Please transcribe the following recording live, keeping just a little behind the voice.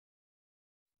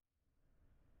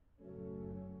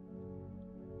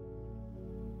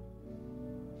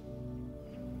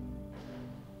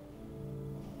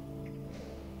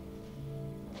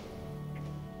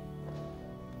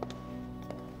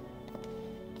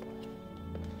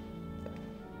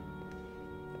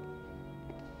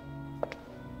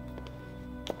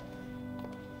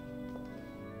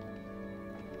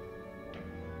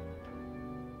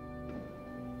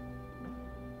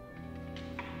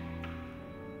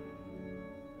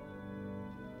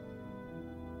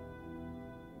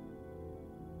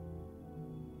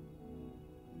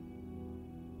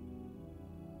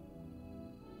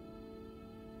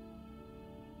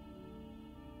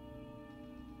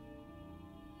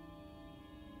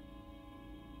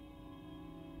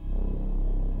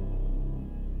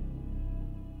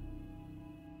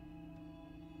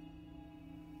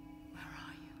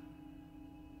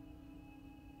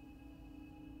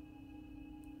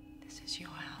This is your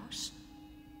house.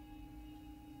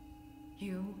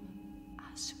 You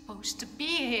are supposed to be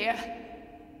here.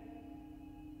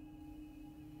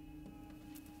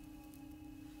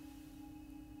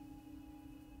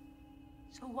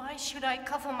 So why should I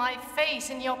cover my face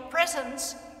in your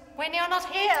presence when you're not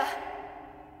here?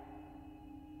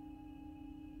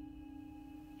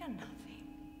 You're nothing,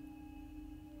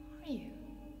 are you?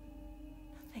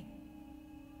 Nothing.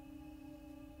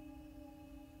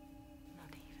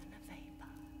 Not even a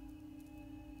vapor.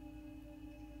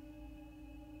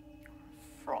 You're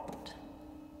a fraud.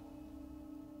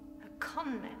 A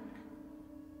conman.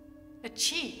 A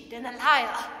cheat and a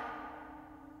liar.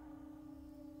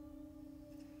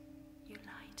 You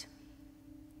lied to me.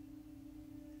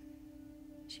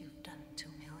 As you've done to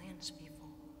millions before.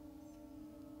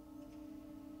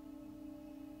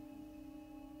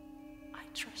 I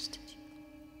trusted you.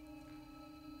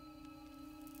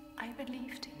 I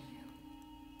believed in you.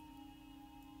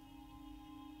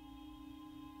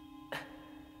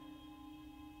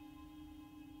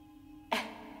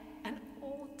 And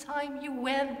all the time you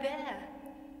weren't there.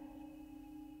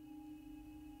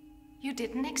 You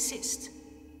didn't exist,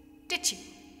 did you?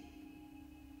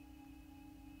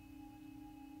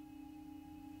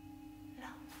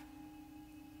 Love.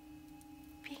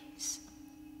 Peace.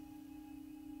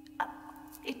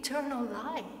 Eternal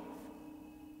life.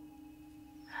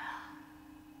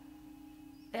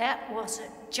 That was a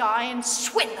giant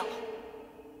swindle.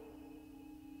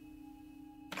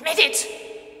 Admit it!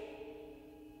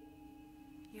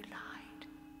 You lied.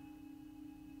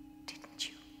 Didn't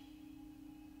you?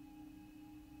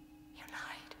 You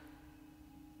lied.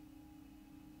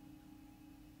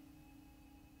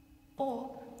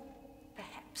 Or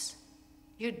perhaps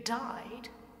you died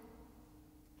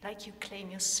like you claim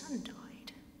your son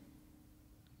died.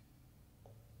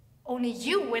 Only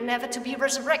you were never to be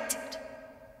resurrected.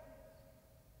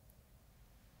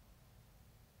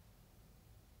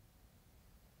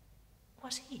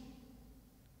 Was he?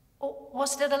 Or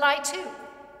was that a lie too?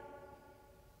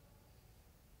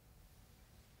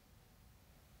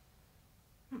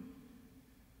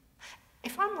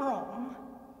 If I'm wrong,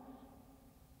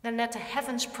 then let the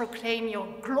heavens proclaim your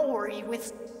glory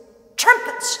with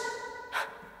trumpets.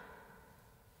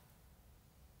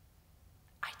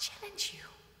 I challenge you.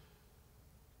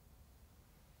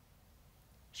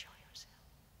 Show yourself.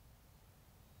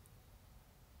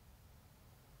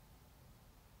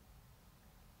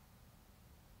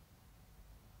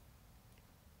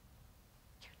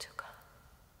 You took her.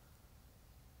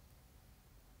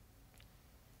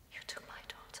 You took my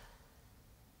daughter.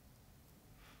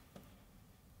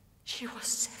 She was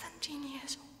 17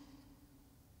 years old.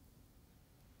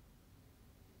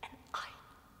 And I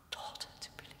taught her to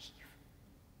believe.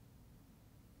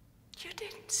 You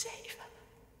didn't save her.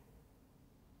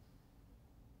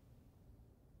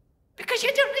 Because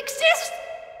you don't exist.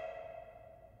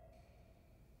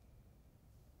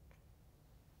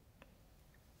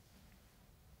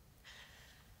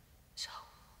 So,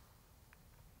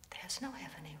 there's no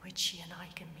heaven in which she and I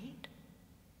can meet.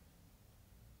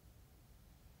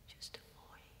 Just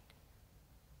avoid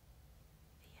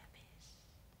the abyss.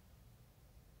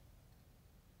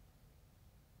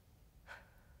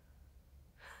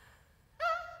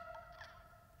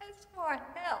 As for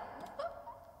hell,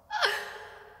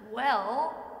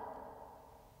 well,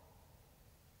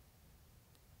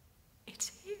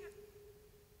 it's here.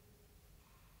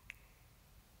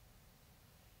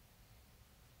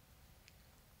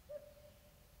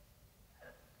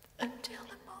 Until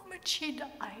the moment she died,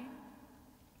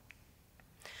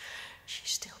 she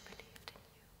still believed in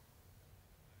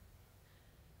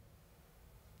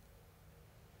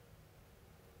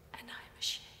you. And I'm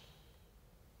ashamed.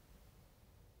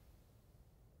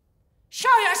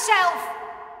 Show yourself!